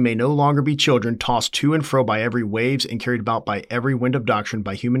that we may no longer be children tossed to and fro by every waves and carried about by every wind of doctrine,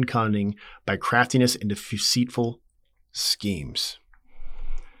 by human cunning, by craftiness and deceitful schemes.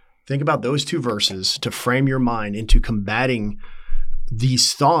 Think about those two verses to frame your mind into combating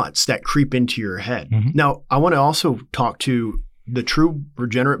these thoughts that creep into your head. Mm-hmm. Now, I want to also talk to the true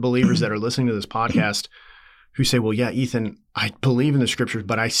regenerate believers that are listening to this podcast who say, well, yeah, Ethan, I believe in the Scriptures,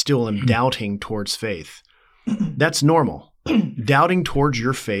 but I still am doubting towards faith. That's normal. Doubting towards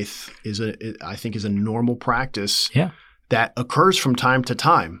your faith I think is a normal practice that occurs from time to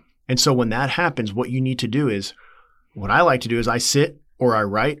time. And so when that happens, what you need to do is, what I like to do is I sit or I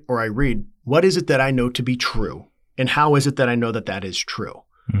write or I read, what is it that I know to be true? And how is it that I know that that is true?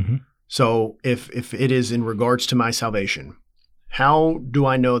 Mm-hmm. So if it is in regards to my salvation, how do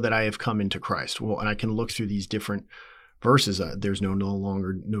I know that I have come into Christ? Well, and I can look through these different verses. There's no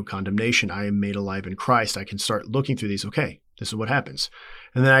longer no condemnation. I am made alive in Christ. I can start looking through these. Okay, this is what happens.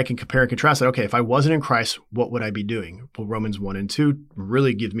 And then I can compare and contrast that. Okay, if I wasn't in Christ, what would I be doing? Well, Romans 1 and 2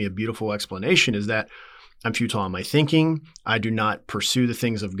 really give me a beautiful explanation is that I'm futile in my thinking. I do not pursue the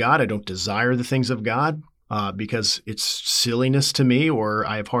things of God. I don't desire the things of God because it's silliness to me or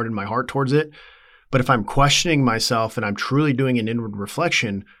I have hardened my heart towards it. But if I'm questioning myself and I'm truly doing an inward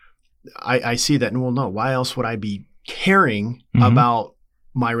reflection, I see that, well, no, why else would I be caring about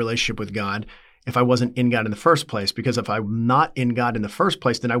my relationship with God if I wasn't in God in the first place? Because if I'm not in God in the first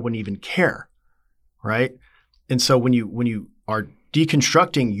place, then I wouldn't even care, right? And so when you are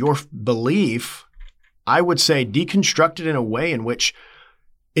deconstructing your belief, I would say deconstruct it in a way in which,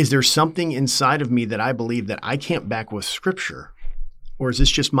 is there something inside of me that I believe that I can't back with Scripture? Or is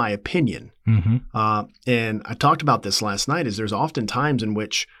this just my opinion? Mm-hmm. And I talked about this last night, is there's often times in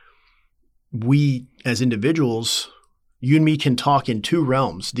which we as individuals, you and me can talk in two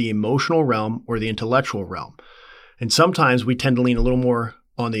realms, the emotional realm or the intellectual realm. And sometimes we tend to lean a little more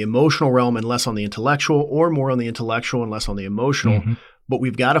on the emotional realm and less on the intellectual, or more on the intellectual and less on the emotional. Mm-hmm. But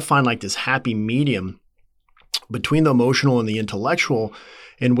we've got to find like this happy medium between the emotional and the intellectual,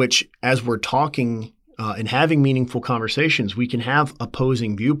 in which as we're talking and having meaningful conversations, we can have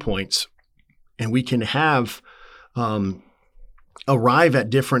opposing viewpoints and we can have arrive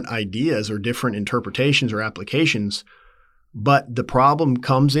at different ideas or different interpretations or applications But the problem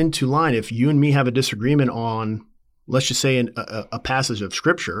comes into line if you and me have a disagreement on, let's just say, a passage of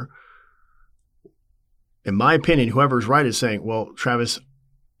Scripture. In my opinion, whoever's right is saying, well, Travis,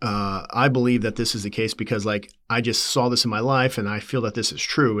 I believe that this is the case because I just saw this in my life and I feel that this is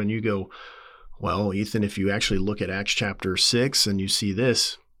true. And you go, well, Ethan, if you actually look at Acts chapter 6 and you see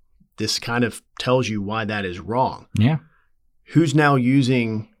this kind of tells you why that is wrong. Yeah. Who's now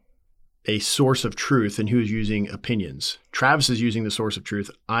using a source of truth and who's using opinions? Travis is using the source of truth.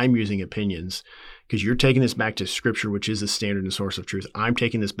 I'm using opinions because you're taking this back to Scripture, which is the standard and source of truth. I'm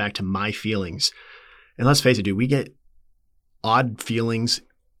taking this back to my feelings. And let's face it, dude, we get odd feelings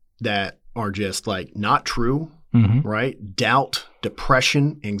that are just not true, right? Doubt,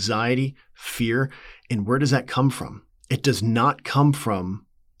 depression, anxiety, fear. And where does that come from? It does not come from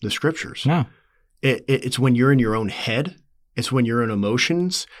the Scriptures. No. It's when you're in your own head. It's when you're in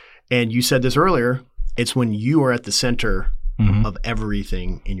emotions. And you said this earlier, it's when you are at the center of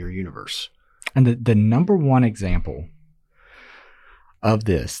everything in your universe. And the number one example of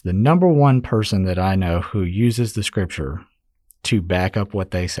this, the number one person that I know who uses the Scripture to back up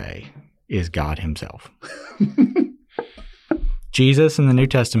what they say is God himself. Jesus in the New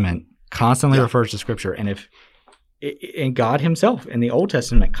Testament constantly refers to Scripture. And God himself in the Old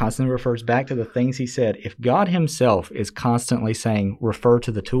Testament constantly refers back to the things he said. If God himself is constantly saying, refer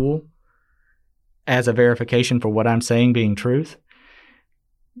to the tool as a verification for what I'm saying being truth,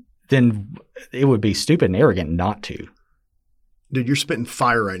 then it would be stupid and arrogant not to. Dude, you're spitting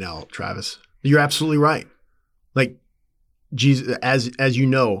fire right now, Travis. You're absolutely right. Jesus, as you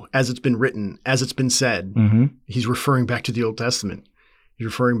know, as it's been written, as it's been said, he's referring back to the Old Testament. He's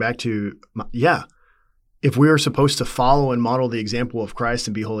referring back to, if we are supposed to follow and model the example of Christ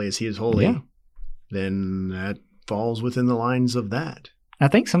and be holy as he is holy, then that falls within the lines of that. I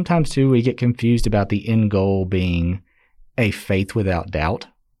think sometimes, too, we get confused about the end goal being a faith without doubt.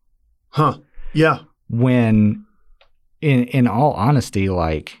 Huh. Yeah. When, in all honesty,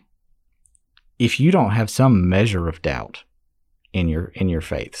 if you don't have some measure of doubt in your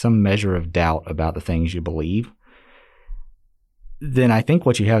faith, some measure of doubt about the things you believe, then I think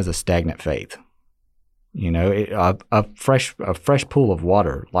what you have is a stagnant faith. A fresh pool of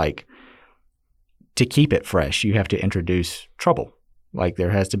water, to keep it fresh, you have to introduce trouble.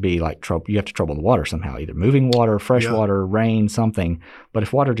 There has to be trouble. You have to trouble the water somehow, either moving water, fresh water, rain, something. But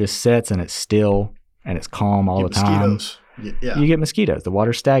if water just sits and it's still and it's calm all the time, you get mosquitoes. The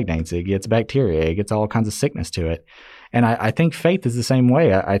water stagnates. It gets bacteria. It gets all kinds of sickness to it. And I think faith is the same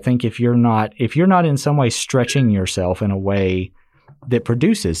way. I think if you're not in some way stretching yourself in a way that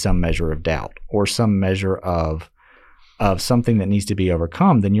produces some measure of doubt or some measure of something that needs to be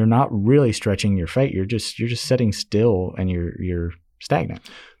overcome, then you're not really stretching your faith. You're just sitting still and you're stagnant.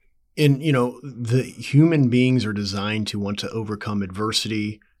 And the human beings are designed to want to overcome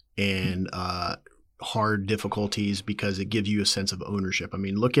adversity and hard difficulties because it gives you a sense of ownership. I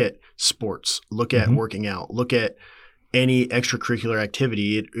mean, look at sports, look at working out, look at any extracurricular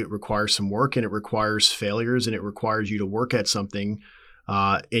activity. It requires some work and it requires failures and it requires you to work at something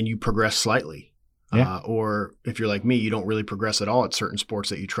and you progress slightly. Or if you're like me, you don't really progress at all at certain sports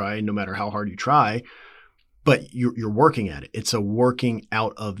that you try, no matter how hard you try, but you're working at it. It's a working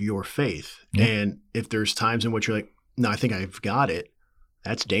out of your faith. Yeah. And if there's times in which you're like, no, I think I've got it,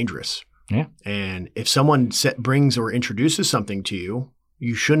 that's dangerous. Yeah. And if someone brings or introduces something to you,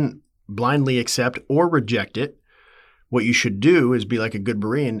 you shouldn't blindly accept or reject it. What you should do is be like a good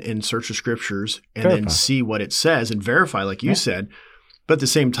Berean and search the Scriptures and then see what it says and verify, like you said. But at the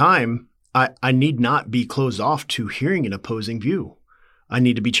same time, I need not be closed off to hearing an opposing view. I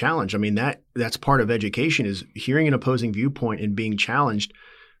need to be challenged. I mean, that's part of education is hearing an opposing viewpoint and being challenged,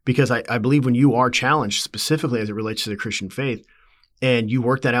 because I believe when you are challenged, specifically as it relates to the Christian faith, and you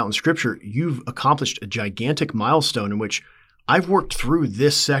work that out in Scripture, you've accomplished a gigantic milestone in which I've worked through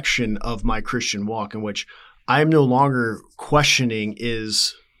this section of my Christian walk in which I'm no longer questioning,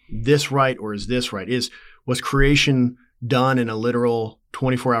 is this right or is this right? Was creation done in a literal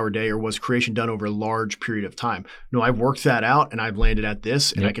 24-hour day or was creation done over a large period of time? No, I've worked that out and I've landed at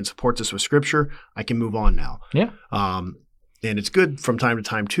this and I can support this with Scripture. I can move on now. Yeah. And it's good from time to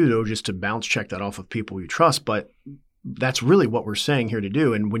time too, though, just to bounce check that off of people you trust. But that's really what we're saying here to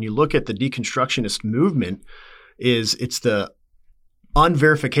do. And when you look at the deconstructionist movement, it's the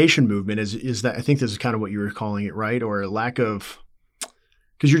unverification movement is that, I think this is kind of what you were calling it, right? Or a lack of,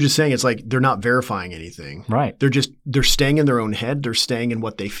 because you're just saying it's like they're not verifying anything. Right. They're staying in their own head. They're staying in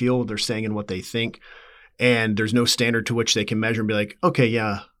what they feel. They're staying in what they think. And there's no standard to which they can measure and be like, okay,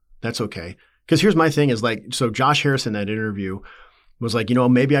 yeah, that's okay. Because here's my thing is so Josh Harris in that interview was like,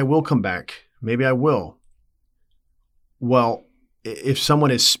 maybe I will come back. Maybe I will. Well, if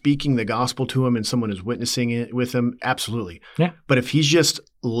someone is speaking the gospel to him and someone is witnessing it with him, absolutely. Yeah. But if he's just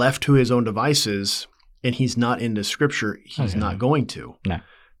left to his own devices and he's not into Scripture, he's not going to. No.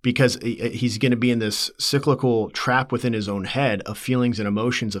 Because he's going to be in this cyclical trap within his own head of feelings and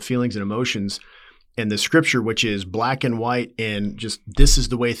emotions, and the Scripture, which is black and white and just this is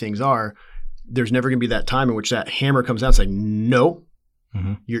the way things are. There's never going to be that time in which that hammer comes out and says, no,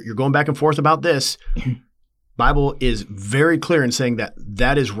 you're going back and forth about this. Bible is very clear in saying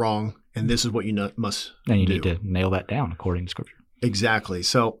that is wrong and this is what you must do. And you need to nail that down according to Scripture. Exactly.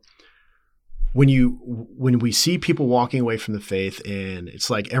 So when we see people walking away from the faith, and it's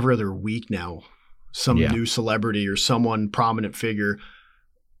like every other week now, some new celebrity or someone prominent figure,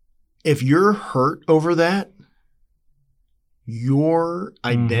 if you're hurt over that, your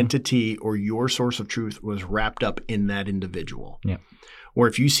identity or your source of truth was wrapped up in that individual. Yeah. Or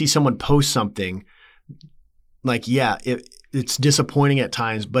if you see someone post something, like, it's disappointing at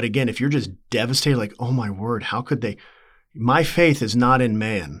times. But again, if you're just devastated, like, oh my word, how could they? My faith is not in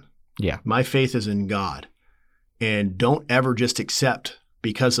man. Yeah. My faith is in God. And don't ever just accept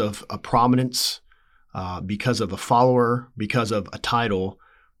because of a prominence, because of a follower, because of a title,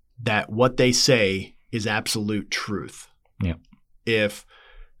 that what they say is absolute truth. Yeah. If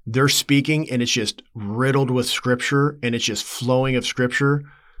they're speaking and it's just riddled with Scripture and it's just flowing of Scripture,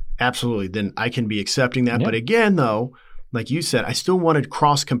 absolutely, then I can be accepting that. Yeah. But again, though, like you said, I still want to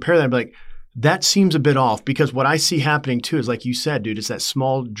cross-compare that. Like, that seems a bit off, because what I see happening too is, like you said, dude, it's that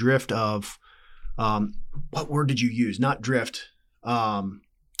small drift of what word did you use? Not drift.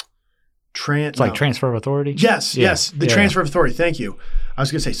 Transfer of authority? Yes. The transfer of authority. Thank you. I was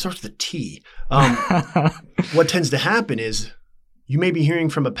going to say, it starts with a T. What tends to happen is you may be hearing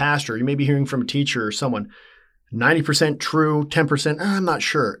from a pastor, you may be hearing from a teacher or someone, 90% true, 10%, I'm not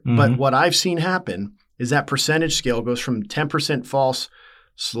sure. But what I've seen happen is that percentage scale goes from 10% false,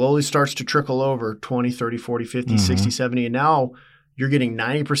 slowly starts to trickle over 20, 30, 40, 50, 60, 70. And now you're getting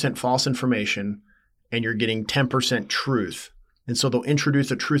 90% false information and you're getting 10% truth. And so they'll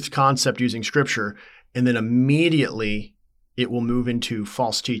introduce a truth concept using Scripture, and then immediately it will move into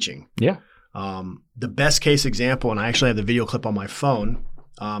false teaching. Yeah. The best case example, and I actually have the video clip on my phone.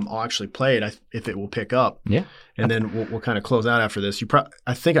 I'll actually play it if it will pick up. Yeah. And then we'll kind of close out after this.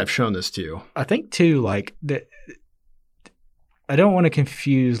 I think I've shown this to you. I think too, like, I don't want to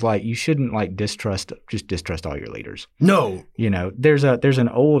confuse, like, you shouldn't like distrust all your leaders. No. You know, there's an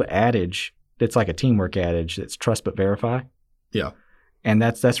old adage that's like a teamwork adage that's trust but verify. Yeah. And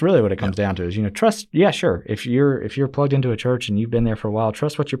that's really what it comes down to is, trust. Yeah, sure. If you're plugged into a church and you've been there for a while,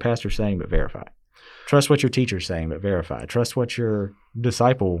 trust what your pastor's saying, but verify. Trust what your teacher's saying, but verify. Trust what your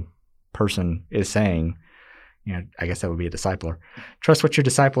disciple person is saying. I guess that would be a discipler. Trust what your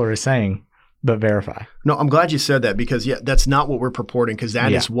discipler is saying, but verify. No, I'm glad you said that, because that's not what we're purporting, because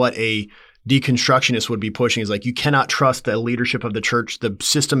that is what a deconstructionist would be pushing, is like, you cannot trust the leadership of the church. The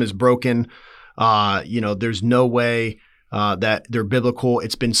system is broken. There's no way that they're biblical.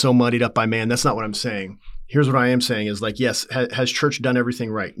 It's been so muddied up by man. That's not what I'm saying. Here's what I am saying is, like, yes, has church done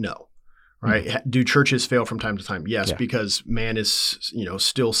everything right? No. Right? Mm-hmm. Do churches fail from time to time? Yes, because man is,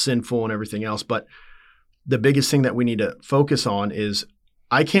 still sinful and everything else. But the biggest thing that we need to focus on is,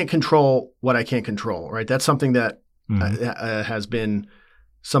 I can't control what I can't control, right? That's something that has been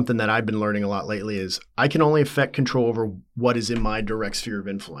something that I've been learning a lot lately, is I can only affect control over what is in my direct sphere of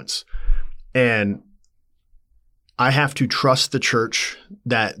influence. And I have to trust the church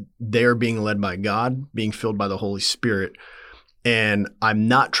that they're being led by God, being filled by the Holy Spirit. And I'm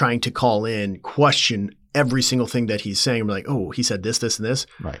not trying to call in, question every single thing that he's saying. I'm like, oh, he said this, this, and this.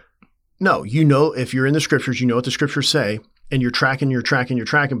 Right. No, if you're in the Scriptures, you know what the Scriptures say, and you're tracking,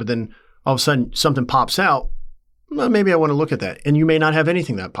 but then all of a sudden something pops out. Well, maybe I want to look at that. And you may not have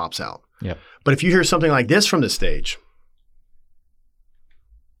anything that pops out. Yeah. But if you hear something like this from the stage,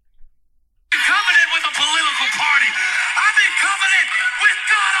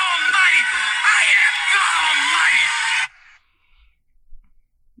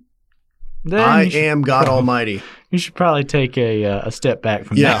 I am God Almighty. You should probably take a step back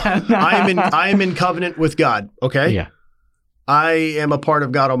from that. I am in covenant with God. Okay. Yeah. I am a part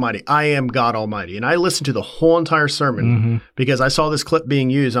of God Almighty. I am God Almighty. And I listened to the whole entire sermon because I saw this clip being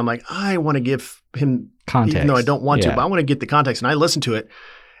used. I'm like, I want to give him context. Even though I don't want to, but I want to get the context. And I listened to it,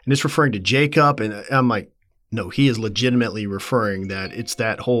 and it's referring to Jacob. And I'm like, no, he is legitimately referring that it's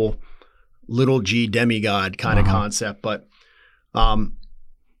that whole little g demigod kind of concept. But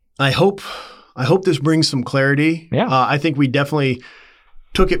I hope this brings some clarity. Yeah. I think we definitely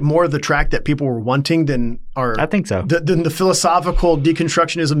took it more of the track that people were wanting than I think so. Than the philosophical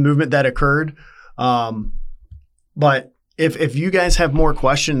deconstructionism movement that occurred. But if you guys have more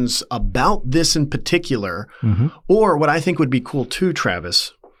questions about this in particular, or what I think would be cool too,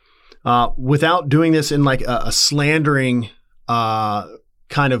 Travis, without doing this in like a slandering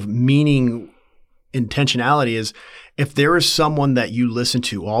kind of meaning intentionality, is if there is someone that you listen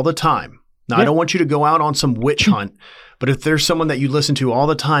to all the time. Now, I don't want you to go out on some witch hunt, but if there's someone that you listen to all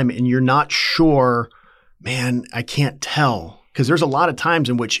the time and you're not sure, man, I can't tell, because there's a lot of times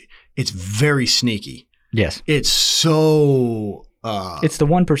in which it's very sneaky. Yes. It's so it's the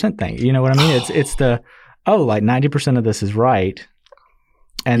 1% thing. You know what I mean? It's the like 90% of this is right.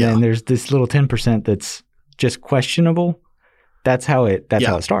 And then there's this little 10% that's just questionable. That's how it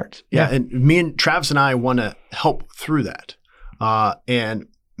starts. Yeah. And me and Travis and I want to help through that. And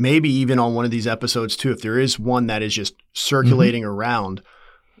maybe even on one of these episodes too, if there is one that is just circulating around,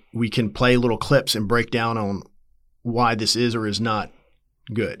 we can play little clips and break down on why this is or is not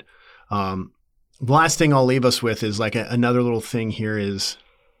good. The last thing I'll leave us with is like another little thing here is,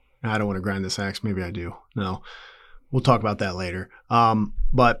 I don't want to grind this axe. Maybe I do. No, we'll talk about that later.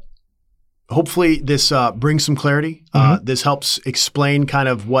 But hopefully this brings some clarity. This helps explain kind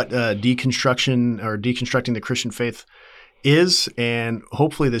of what deconstruction or deconstructing the Christian faith is. And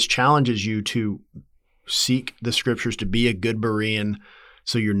hopefully this challenges you to seek the scriptures, to be a good Berean,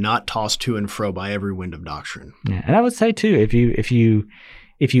 so you're not tossed to and fro by every wind of doctrine. Yeah. And I would say too, if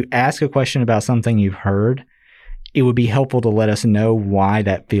you ask a question about something you've heard, it would be helpful to let us know why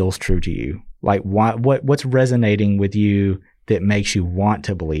that feels true to you. Like what's resonating with you that makes you want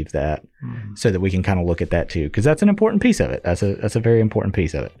to believe that, so that we can kind of look at that too, because that's an important piece of it. That's a very important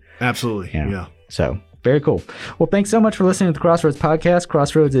piece of it. Absolutely. You know? Yeah. So very cool. Well, thanks so much for listening to the Crossroads podcast.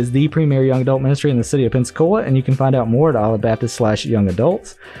 Crossroads is the premier young adult ministry in the city of Pensacola, and you can find out more at Olive Baptist/Young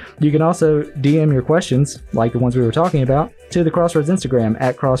Adults. You can also DM your questions, like the ones we were talking about, to the Crossroads Instagram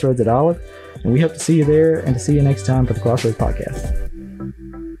at Crossroads at Olive. And we hope to see you there and to see you next time for the Crossroads podcast.